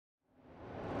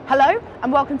Hello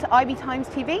and welcome to IBTimes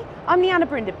TV. I'm Leanna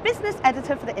Brinder, Business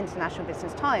Editor for the International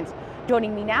Business Times.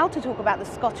 Joining me now to talk about the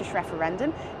Scottish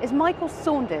referendum is Michael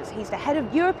Saunders. He's the Head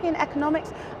of European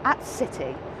Economics at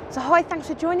Citi. So hi, thanks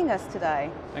for joining us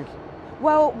today. Thank you.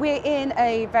 Well, we're in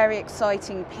a very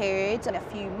exciting period. A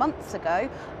few months ago,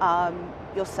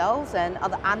 yourselves and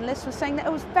other analysts were saying that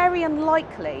it was very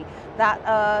unlikely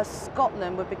that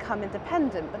Scotland would become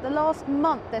independent, but the last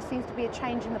month there seems to be a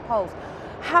change in the polls.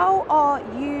 How are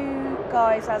you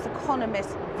guys as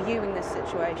economists viewing this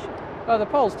situation? The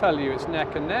polls tell you it's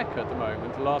neck and neck at the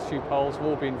moment. The last few polls have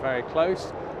all been very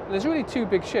close. And there's really two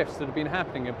big shifts that have been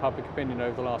happening in public opinion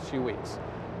over the last few weeks.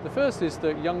 The first is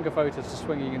that younger voters are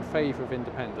swinging in favour of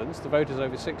independence. The voters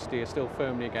over 60 are still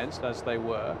firmly against, as they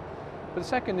were. But the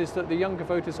second is that the younger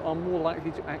voters are more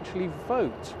likely to actually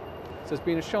vote. So there's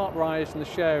been a sharp rise in the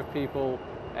share of people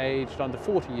aged under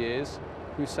 40 years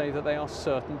who say that they are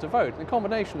certain to vote. And the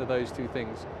combination of those two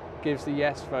things gives the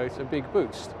yes vote a big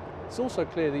boost. It's also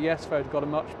clear the yes vote got a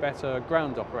much better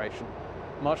ground operation,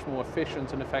 much more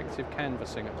efficient and effective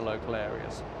canvassing at the local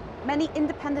areas. Many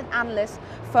independent analysts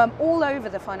from all over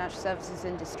the financial services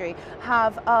industry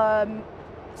have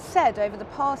said over the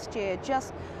past year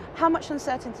just how much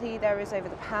uncertainty there is over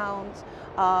the pound,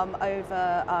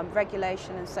 over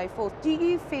regulation and so forth. Do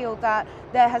you feel that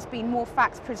there has been more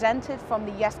facts presented from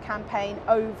the Yes campaign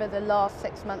over the last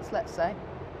 6 months, let's say?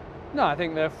 No, I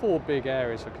think there are four big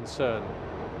areas of concern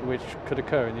which could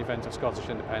occur in the event of Scottish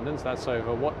independence. That's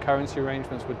over what currency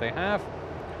arrangements would they have,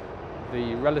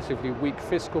 the relatively weak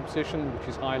fiscal position, which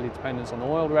is highly dependent on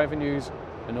oil revenues,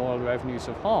 and oil revenues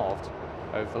have halved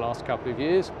over the last couple of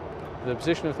years. The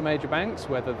position of the major banks,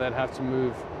 whether they'd have to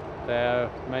move their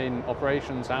main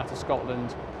operations out of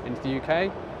Scotland into the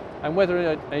UK, and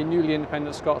whether a newly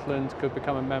independent Scotland could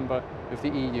become a member of the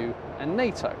EU and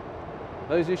NATO.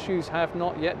 Those issues have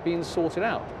not yet been sorted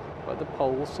out, but the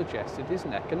polls suggest it is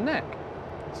neck and neck.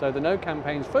 So the No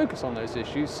campaign's focus on those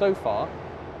issues so far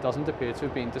doesn't appear to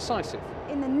have been decisive.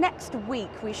 In the next week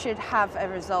we should have a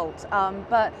result,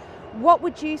 but what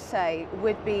would you say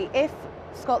would be, if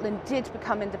Scotland did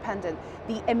become independent,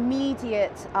 the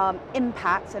immediate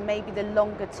impact and maybe the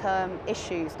longer term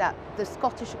issues that the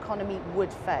Scottish economy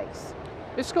would face?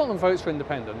 If Scotland votes for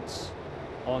independence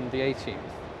on the 18th,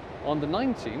 on the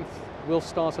 19th we'll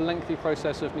start a lengthy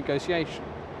process of negotiation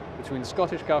between the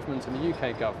Scottish Government and the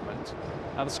UK Government.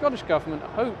 Now, the Scottish Government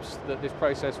hopes that this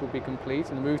process will be complete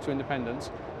and the move to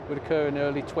independence would occur in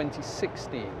early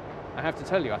 2016. I have to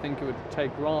tell you, I think it would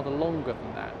take rather longer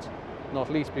than that, not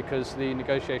least because the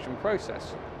negotiation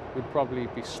process would probably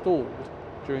be stalled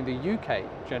during the UK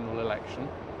general election,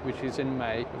 which is in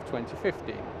May of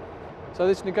 2015. So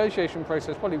this negotiation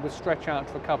process probably would stretch out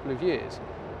for a couple of years.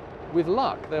 With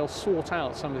luck, they'll sort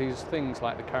out some of these things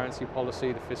like the currency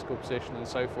policy, the fiscal position and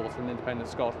so forth in independent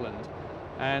Scotland,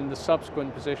 and the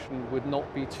subsequent position would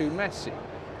not be too messy.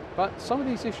 But some of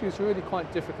these issues are really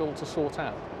quite difficult to sort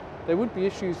out. There would be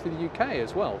issues for the UK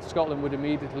as well. Scotland would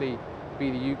immediately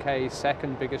be the UK's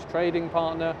second biggest trading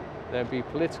partner. There'd be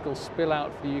political spill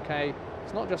out for the UK.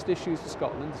 It's not just issues for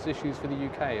Scotland, it's issues for the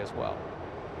UK as well.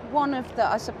 One of the,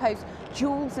 I suppose,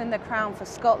 jewels in the crown for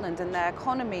Scotland and their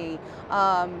economy,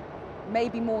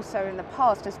 maybe more so in the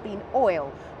past, has been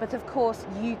oil. But of course,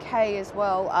 UK as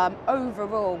well,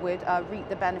 overall would reap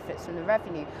the benefits from the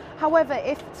revenue. However,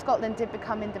 if Scotland did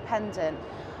become independent,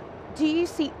 do you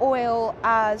see oil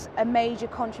as a major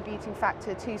contributing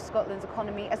factor to Scotland's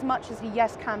economy, as much as the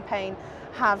Yes campaign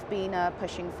have been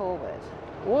pushing forward?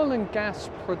 Oil and gas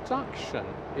production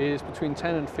is between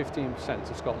 10 and 15%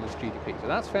 of Scotland's GDP, so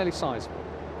that's fairly sizable.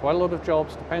 Quite a lot of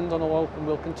jobs depend on oil and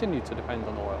will continue to depend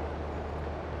on oil.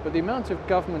 But the amount of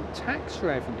government tax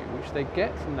revenue which they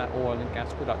get from that oil and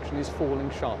gas production is falling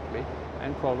sharply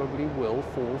and probably will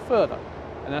fall further.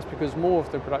 And that's because more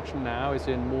of the production now is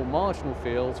in more marginal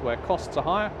fields where costs are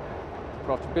higher, the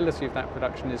profitability of that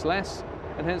production is less,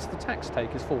 and hence the tax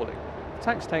take is falling. The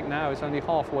tax take now is only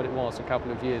half what it was a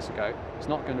couple of years ago. It's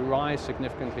not going to rise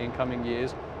significantly in coming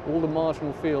years. All the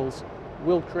marginal fields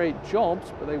will create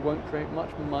jobs, but they won't create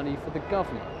much money for the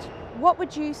government. What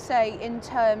would you say in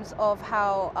terms of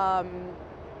how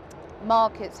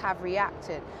markets have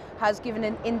reacted, has given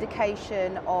an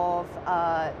indication of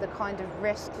the kind of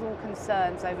risks or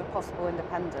concerns over possible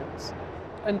independence?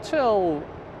 Until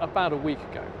about a week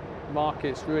ago,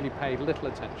 markets really paid little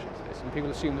attention to this, and people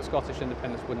assumed that Scottish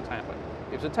independence wouldn't happen.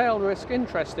 It was a tail risk,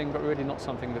 interesting, but really not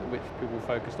something that which people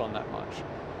focused on that much.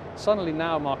 Suddenly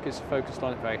now markets are focused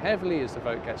on it very heavily as the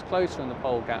vote gets closer and the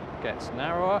poll gap gets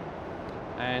narrower,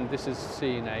 and this has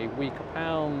seen a weaker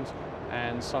pound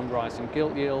and some rise in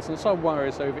gilt yields and some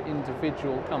worries over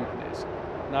individual companies.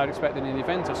 And I'd expect that in the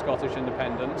event of Scottish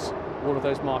independence, all of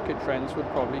those market trends would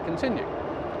probably continue.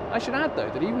 I should add, though,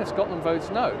 that even if Scotland votes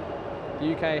no,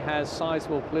 the UK has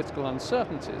sizable political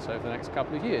uncertainties over the next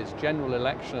couple of years. General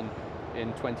election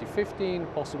in 2015,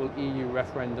 possible EU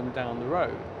referendum down the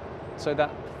road. So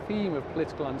that theme of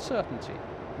political uncertainty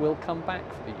will come back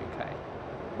for the UK.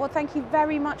 Well, thank you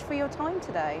very much for your time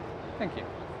today. Thank you.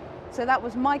 So that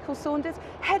was Michael Saunders,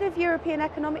 Head of European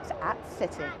Economics at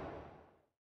Citi.